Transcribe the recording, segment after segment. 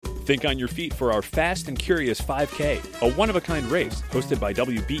Think on your feet for our Fast and Curious 5K, a one-of-a-kind race hosted by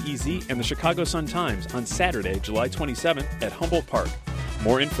WBEZ and the Chicago Sun-Times on Saturday, July 27th at Humboldt Park.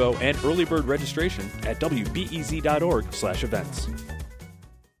 More info and early bird registration at wbez.org/events.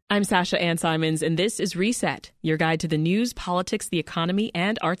 I'm Sasha Ann Simons, and this is Reset, your guide to the news, politics, the economy,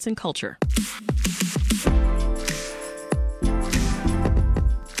 and arts and culture.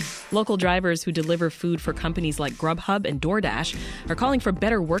 Local drivers who deliver food for companies like Grubhub and DoorDash are calling for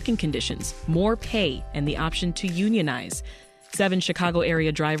better working conditions, more pay, and the option to unionize. 7 Chicago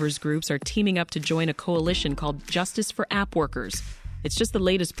area drivers groups are teaming up to join a coalition called Justice for App Workers. It's just the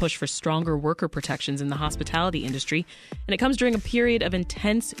latest push for stronger worker protections in the hospitality industry, and it comes during a period of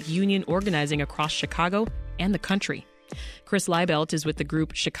intense union organizing across Chicago and the country. Chris Leibelt is with the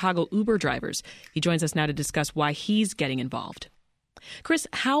group Chicago Uber Drivers. He joins us now to discuss why he's getting involved. Chris,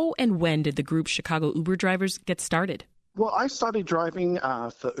 how and when did the group Chicago Uber Drivers get started? Well, I started driving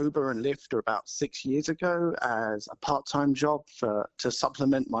for Uber and Lyft about 6 years ago as a part-time job to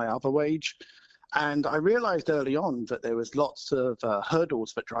supplement my other wage. And I realized early on that there was lots of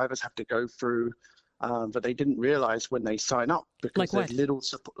hurdles that drivers have to go through that they didn't realize when they sign up, because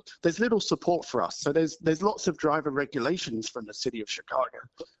there's little support for us. So there's lots of driver regulations from the city of Chicago.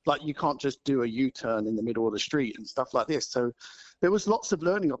 Like, you can't just do a U-turn in the middle of the street and stuff like this. So there was lots of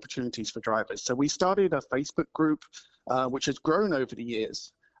learning opportunities for drivers. So we started a Facebook group, which has grown over the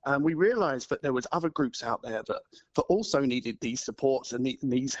years. We realized that there was other groups out there that also needed these supports and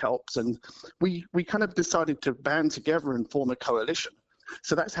these helps. And we kind of decided to band together and form a coalition.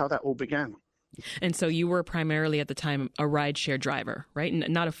 So that's how that all began. And so you were primarily at the time a rideshare driver, right?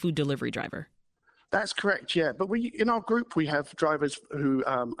 Not a food delivery driver. That's correct, yeah. But in our group, we have drivers who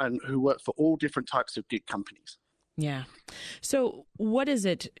work for all different types of gig companies. Yeah. So what is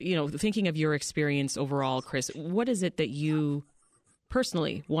it, thinking of your experience overall, Chris, what is it that you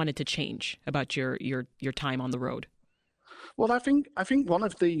personally wanted to change about your time on the road? Well, I think one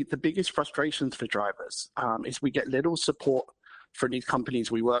of the biggest frustrations for drivers is we get little support for these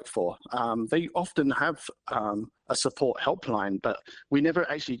companies we work for. They often have a support helpline, but we never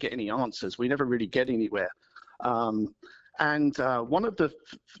actually get any answers. We never really get anywhere. And one of the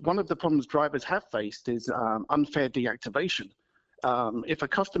problems drivers have faced is unfair deactivation. If a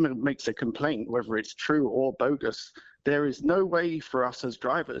customer makes a complaint, whether it's true or bogus, there is no way for us as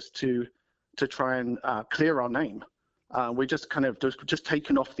drivers to try and clear our name. We're just kind of just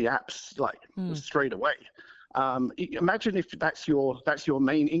taken off the apps straight away. Imagine if that's your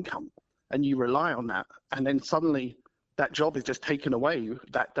main income and you rely on that, and then suddenly that job is just taken away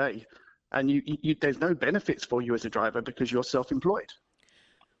that day, and you there's no benefits for you as a driver because you're self-employed.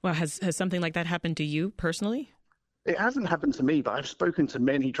 Well, has something like that happened to you personally? It hasn't happened to me, but I've spoken to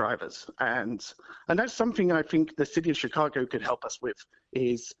many drivers, and that's something I think the city of Chicago could help us with,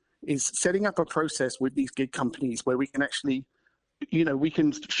 is setting up a process with these gig companies where we can actually, we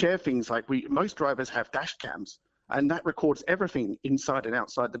can share things like most drivers have dash cams, and that records everything inside and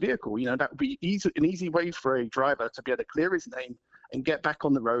outside the vehicle. That would be an easy way for a driver to be able to clear his name and get back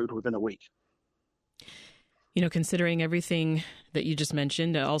on the road within a week. Considering everything that you just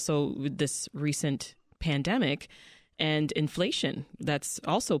mentioned, also with this recent pandemic and inflation that's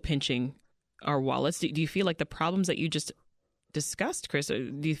also pinching our wallets, do you feel like the problems that you just discussed, Chris,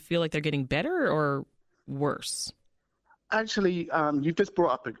 do you feel like they're getting better or worse? Actually, you've just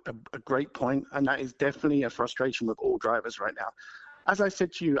brought up a great point, and that is definitely a frustration with all drivers right now. As I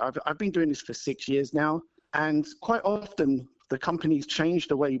said to you, I've been doing this for 6 years now, and quite often the companies change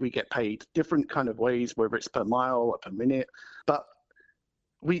the way we get paid, different kind of ways, whether it's per mile or per minute, but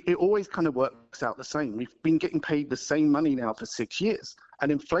it always kind of works out the same. We've been getting paid the same money now for 6 years.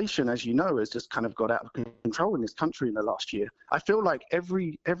 And inflation, as you know, has just kind of got out of control in this country in the last year. I feel like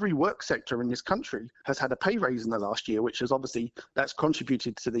every work sector in this country has had a pay raise in the last year, which is obviously, that's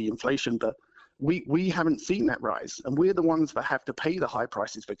contributed to the inflation. But we haven't seen that rise. And we're the ones that have to pay the high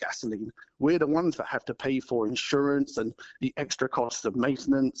prices for gasoline. We're the ones that have to pay for insurance and the extra costs of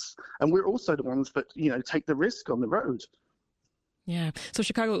maintenance. And we're also the ones that, take the risk on the road. Yeah. So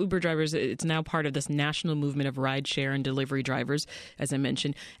Chicago Uber Drivers, it's now part of this national movement of rideshare and delivery drivers, as I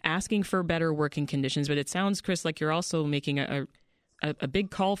mentioned, asking for better working conditions. But it sounds, Chris, like you're also making a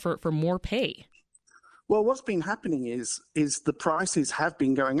big call for more pay. Well, what's been happening is the prices have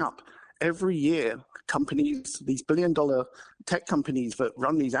been going up. Every year, companies, these billion-dollar tech companies that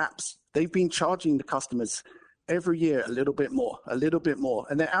run these apps, they've been charging the customers every year a little bit more.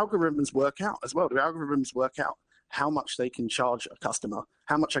 And their algorithms work out as well. The algorithms work out how much they can charge a customer,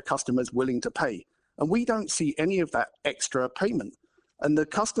 how much a customer is willing to pay. And we don't see any of that extra payment. And the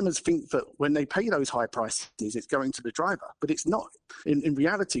customers think that when they pay those high prices, it's going to the driver, but it's not. In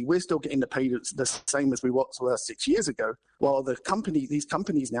reality, we're still getting paid the same as we were 6 years ago, while these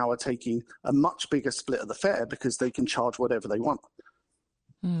companies now are taking a much bigger split of the fare because they can charge whatever they want.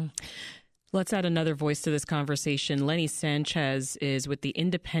 Let's add another voice to this conversation. Lenny Sanchez is with the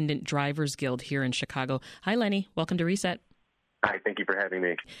Independent Drivers Guild here in Chicago. Hi, Lenny. Welcome to Reset. Hi, thank you for having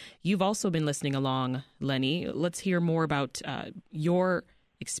me. You've also been listening along, Lenny. Let's hear more about your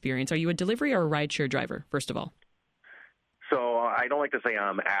experience. Are you a delivery or a rideshare driver, first of all? So I don't like to say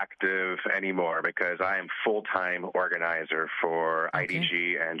I'm active anymore because I am full-time organizer for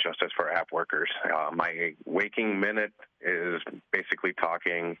IDG and Justice for App Workers. My waking minute is basically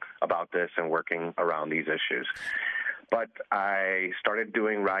talking about this and working around these issues. But I started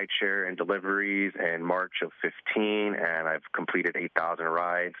doing rideshare and deliveries in March of 15, and I've completed 8,000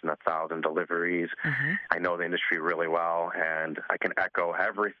 rides and 1,000 deliveries. Mm-hmm. I know the industry really well, and I can echo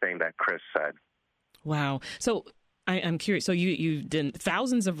everything that Chris said. Wow. So I'm curious. So you did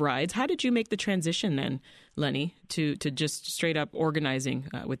thousands of rides. How did you make the transition then, Lenny, to just straight up organizing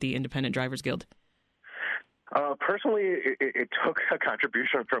with the Independent Drivers Guild? Personally, it took a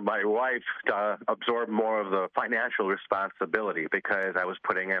contribution from my wife to absorb more of the financial responsibility because I was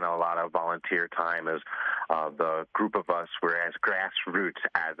putting in a lot of volunteer time as the group of us were as grassroots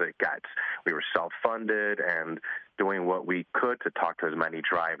as it gets. We were self-funded and doing what we could to talk to as many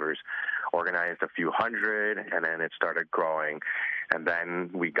drivers, organized a few hundred, and then it started growing. And then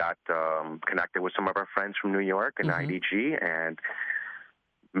we got connected with some of our friends from New York and IDG and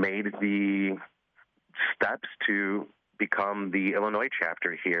made the steps to become the Illinois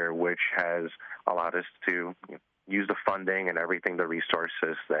chapter here, which has allowed us to use the funding and everything, the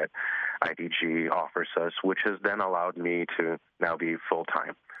resources that IDG offers us, which has then allowed me to now be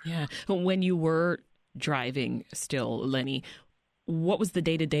full-time. Yeah. When you were driving still, Lenny, what was the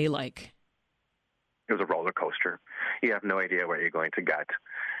day-to-day like? It was a roller coaster. You have no idea what you're going to get.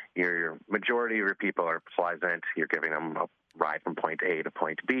 Your majority of your people are pleasant. You're giving them a ride from point A to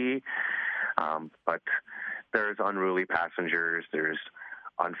point B. But there's unruly passengers, there's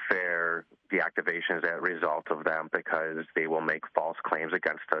unfair deactivations as a result of them because they will make false claims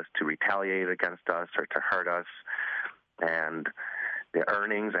against us to retaliate against us or to hurt us. And the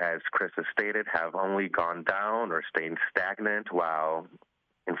earnings, as Chris has stated, have only gone down or stayed stagnant while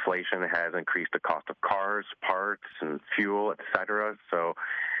inflation has increased the cost of cars, parts, and fuel, et cetera. So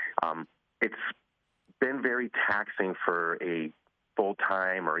it's been very taxing for a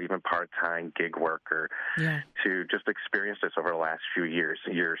full-time or even part-time gig worker to just experience this over the last few years.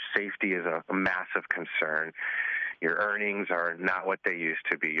 Your safety is a massive concern. Your earnings are not what they used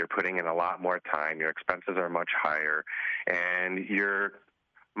to be. You're putting in a lot more time. Your expenses are much higher. And you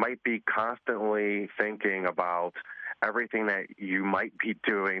might be constantly thinking about everything that you might be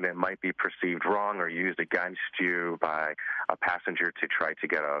doing that might be perceived wrong or used against you by a passenger to try to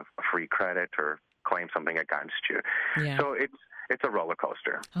get a free credit or claim something against you. Yeah. So it's a roller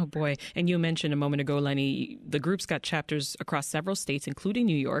coaster. Oh, boy. And you mentioned a moment ago, Lenny, the group's got chapters across several states, including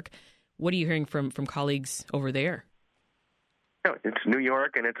New York. What are you hearing from colleagues over there? It's New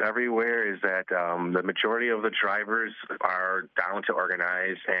York and it's everywhere, is that the majority of the drivers are down to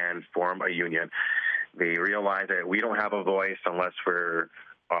organize and form a union. They realize that we don't have a voice unless we're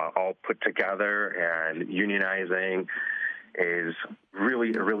all put together, and unionizing is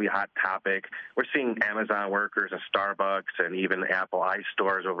really a really hot topic. We're seeing Amazon workers and Starbucks and even Apple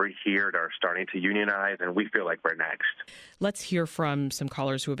iStores over here that are starting to unionize, and we feel like we're next. Let's hear from some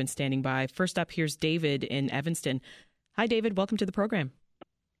callers who have been standing by. First up, here's David in Evanston. Hi, David. Welcome to the program.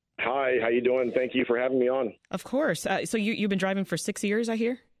 Hi. How you doing? Thank you for having me on. Of course. So you've been driving for 6 years, I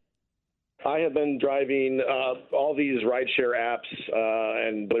hear? I have been driving all these rideshare apps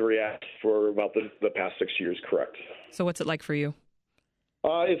and delivery apps for about the past 6 years, correct. So what's it like for you?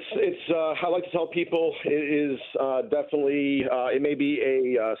 I like to tell people it is definitely, it may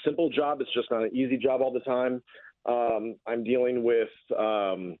be a simple job. It's just not an easy job all the time. I'm dealing with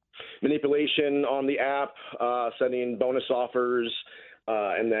manipulation on the app, sending bonus offers,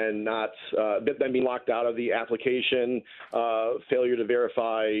 and then then being locked out of the application, failure to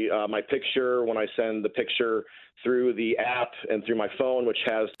verify my picture when I send the picture through the app and through my phone, which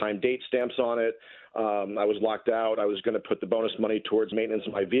has time date stamps on it. I was locked out. I was going to put the bonus money towards maintenance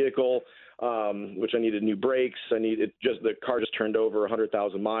of my vehicle, which I needed new brakes. The car just turned over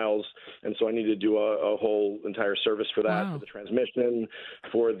 100,000 miles, and so I needed to do a whole entire service for that, for the transmission,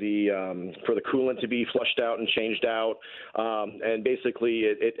 for the coolant to be flushed out and changed out, and basically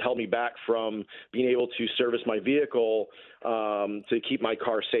it held me back from being able to service my vehicle to keep my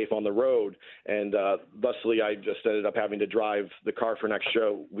car safe on the road. And thusly, I just ended up having to drive the car for an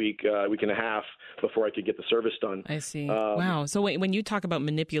extra week and a half before I could get the service done. I see. Wow. So when you talk about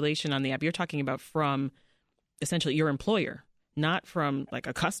manipulation on the app, you're talking about from essentially your employer, not from like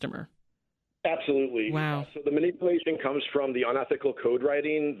a customer. Absolutely. Wow. So the manipulation comes from the unethical code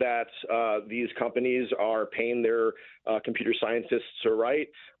writing that these companies are paying their computer scientists to write.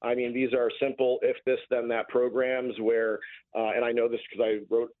 I mean, these are simple if this, then that programs where, and I know this because I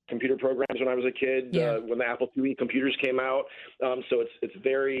wrote computer programs when I was a kid, when the Apple IIe computers came out. So it's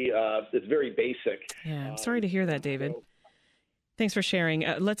very basic. Yeah, I'm sorry to hear that, David. Thanks for sharing.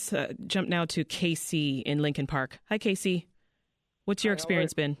 Let's jump now to Casey in Lincoln Park. Hi, Casey. What's your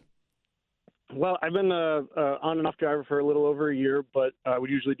experience been? Well, I've been an on and off driver for a little over a year, but I would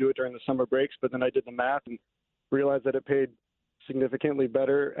usually do it during the summer breaks. But then I did the math and realized that it paid significantly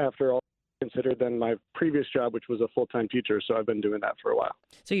better after all considered than my previous job, which was a full-time teacher. So I've been doing that for a while.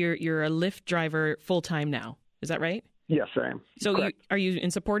 So you're a Lyft driver full-time now. Is that right? Yes, I am. So are you in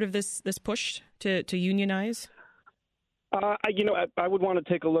support of this push to unionize? I would want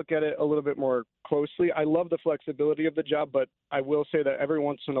to take a look at it a little bit more closely. I love the flexibility of the job, but I will say that every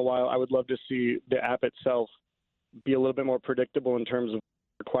once in a while, I would love to see the app itself be a little bit more predictable in terms of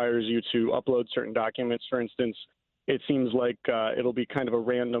requires you to upload certain documents. For instance, it seems like it'll be kind of a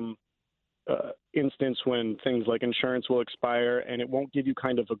random instance when things like insurance will expire, and it won't give you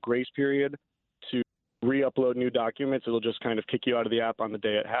kind of a grace period to re-upload new documents. It'll just kind of kick you out of the app on the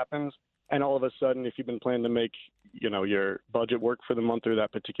day it happens. And all of a sudden, if you've been planning to make, your budget work for the month or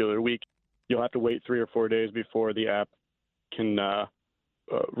that particular week, you'll have to wait 3 or 4 days before the app can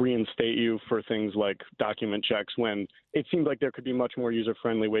reinstate you for things like document checks, when it seems like there could be much more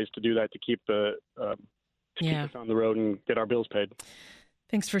user-friendly ways to do that to keep keep us on the road and get our bills paid.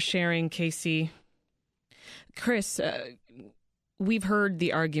 Thanks for sharing, Casey. Chris, we've heard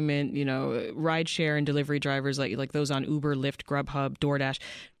the argument, rideshare and delivery drivers like those on Uber, Lyft, Grubhub, DoorDash,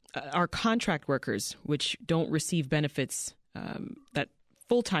 are contract workers, which don't receive benefits that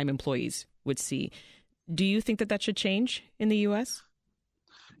full-time employees would see. Do you think that should change in the U.S.?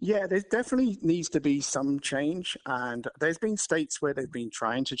 Yeah, there definitely needs to be some change. And there's been states where they've been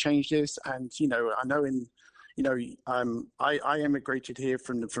trying to change this. And, I know I immigrated here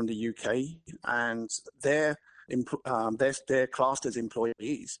from the UK, and they're classed as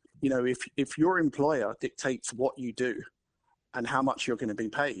employees. If your employer dictates what you do and how much you're going to be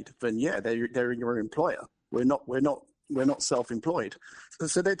paid, then they're your employer. We're not self-employed.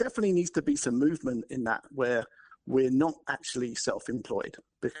 So there definitely needs to be some movement in that, where we're not actually self-employed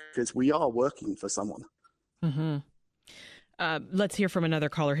because we are working for someone. Mm-hmm. Let's hear from another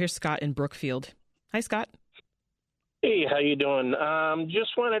caller. Here's Scott in Brookfield. Hi, Scott. Hey, how you doing?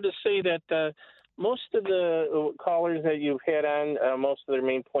 Just wanted to say that most of the callers that you've had on, most of their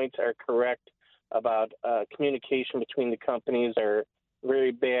main points are correct about communication between the companies are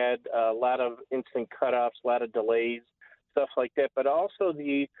very bad, a lot of instant cutoffs, a lot of delays, stuff like that. But also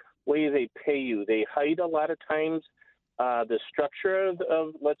the way they pay you. They hide a lot of times the structure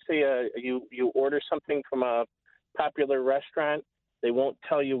of let's say, you order something from a popular restaurant. They won't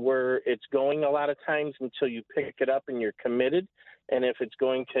tell you where it's going a lot of times until you pick it up and you're committed. And if it's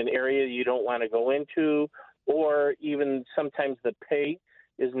going to an area you don't want to go into, or even sometimes the pay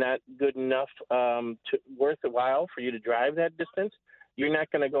is not good enough worth a while for you to drive that distance, you're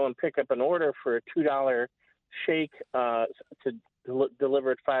not going to go and pick up an order for a $2 shake to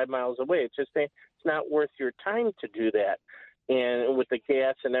deliver it 5 miles away. It's not worth your time to do that. And with the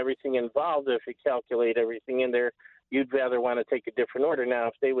gas and everything involved, if you calculate everything in there, you'd rather want to take a different order. Now,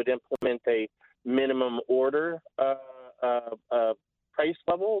 if they would implement a minimum order price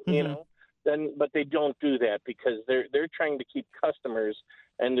level, mm-hmm. But they don't do that because they're trying to keep customers,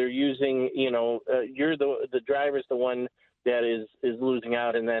 and they're using, you're the driver's the one that is losing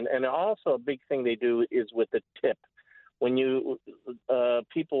out. And also a big thing they do is with the tip. When you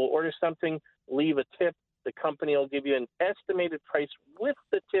people order something, leave a tip, the company will give you an estimated price with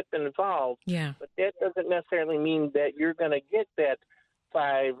the tip involved. Yeah. But that doesn't necessarily mean that you're going to get that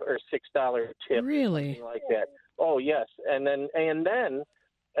 $5 or $6 tip. Really? Something like that. Oh, yes. And then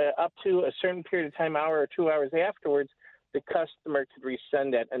up to a certain period of time, hour or 2 hours afterwards, the customer could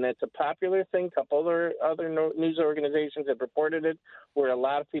resend that. And that's a popular thing. A couple other news organizations have reported it, where a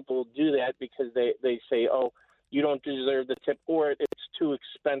lot of people do that because they say, oh, you don't deserve the tip, or it's too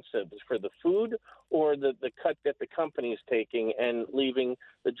expensive for the food or the cut that the company is taking and leaving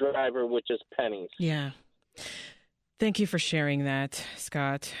the driver with just pennies. Yeah. Thank you for sharing that,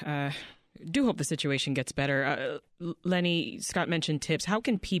 Scott. Do hope the situation gets better. Lenny, Scott mentioned tips. How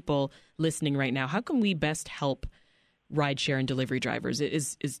can people listening right now, how can we best help rideshare and delivery drivers?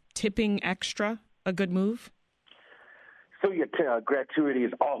 Is tipping extra a good move? So gratuity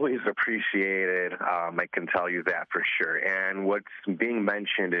is always appreciated. I can tell you that for sure. And what's being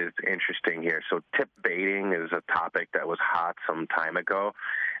mentioned is interesting here. So tip baiting is a topic that was hot some time ago.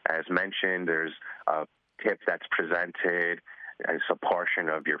 As mentioned, there's a tip that's presented as a portion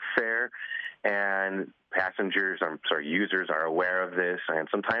of your fare, and users are aware of this, and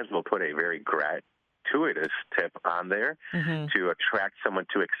sometimes we'll put a very gratuitous tip on there to attract someone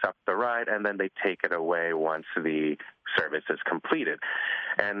to accept the ride, and then they take it away once the service is completed.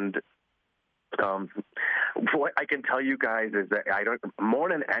 And what I can tell you guys is that more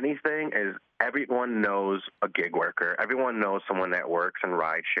than anything is everyone knows a gig worker. Everyone knows someone that works in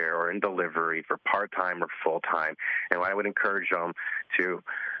rideshare or in delivery for part-time or full-time. And what I would encourage them to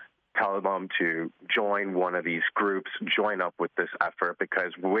tell them to join one of these groups, join up with this effort,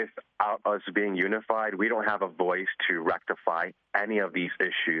 because without us being unified, we don't have a voice to rectify any of these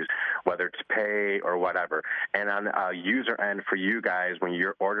issues, whether it's pay or whatever. And on a user end for you guys, when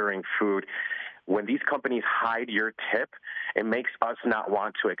you're ordering food, when these companies hide your tip, it makes us not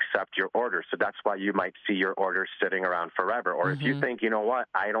want to accept your order. So that's why you might see your order sitting around forever. Or if you think, you know what,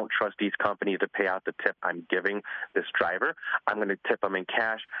 I don't trust these companies to pay out the tip I'm giving this driver, I'm going to tip them in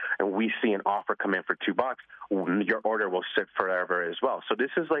cash, and we see an offer come in for $2, your order will sit forever as well. So this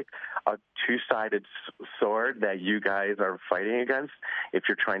is like a two-sided sword that you guys are fighting against. If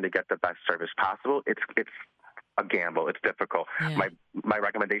you're trying to get the best service possible, it's a gamble. It's difficult. Yeah. My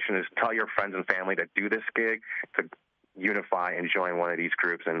recommendation is tell your friends and family that do this gig to unify and join one of these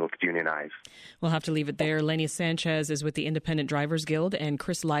groups, and let's unionize. We'll have to leave it there. Lenny Sanchez is with the Independent Drivers Guild, and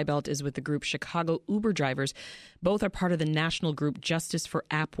Chris Leibelt is with the group Chicago Uber Drivers. Both are part of the national group Justice for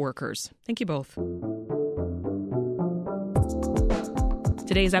App Workers. Thank you both.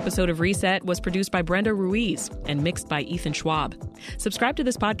 Today's episode of Reset was produced by Brenda Ruiz and mixed by Ethan Schwab. Subscribe to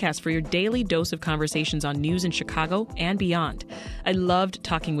this podcast for your daily dose of conversations on news in Chicago and beyond. I loved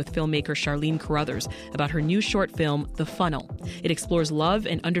talking with filmmaker Charlene Carruthers about her new short film, The Funnel. It explores love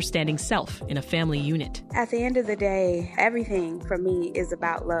and understanding self in a family unit. At the end of the day, everything for me is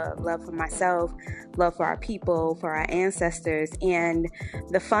about love. Love for myself, love for our people, for our ancestors. And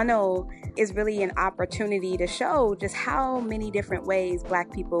The Funnel is really an opportunity to show just how many different ways Black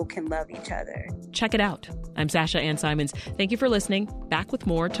people can love each other. Check it out. I'm Sasha Ann Simons. Thank you for listening. Back with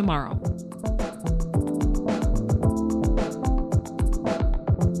more tomorrow.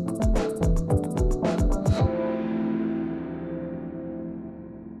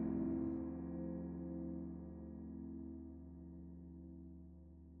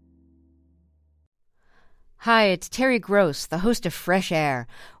 Hi, it's Terry Gross, the host of Fresh Air.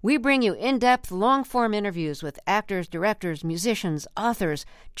 We bring you in-depth, long-form interviews with actors, directors, musicians, authors,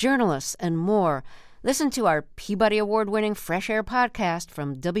 journalists, and more. Listen to our Peabody Award-winning Fresh Air podcast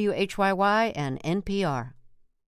from WHYY and NPR.